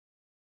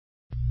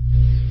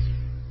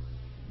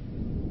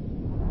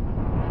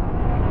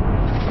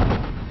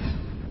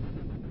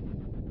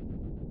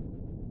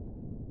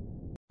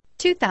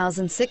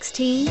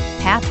2016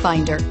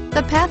 Pathfinder.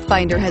 The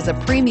Pathfinder has a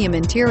premium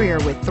interior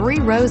with 3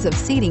 rows of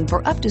seating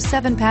for up to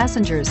 7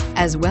 passengers,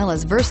 as well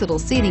as versatile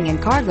seating and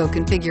cargo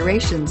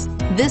configurations.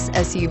 This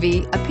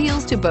SUV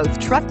appeals to both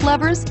truck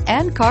lovers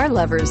and car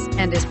lovers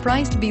and is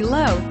priced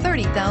below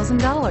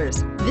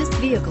 $30,000. This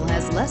vehicle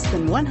has less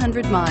than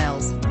 100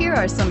 miles. Here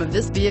are some of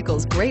this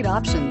vehicle's great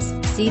options: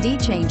 CD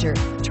changer,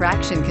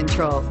 traction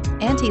control,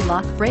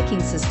 anti-lock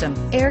braking system,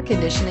 air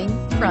conditioning,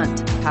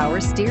 front,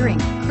 power steering,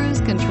 cruise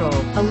control,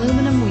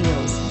 aluminum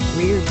wheels,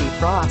 rear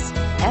defrost,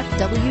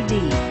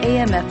 FWD,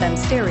 AM/FM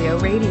stereo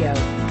radio.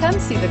 Come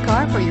see the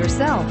car for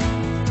yourself.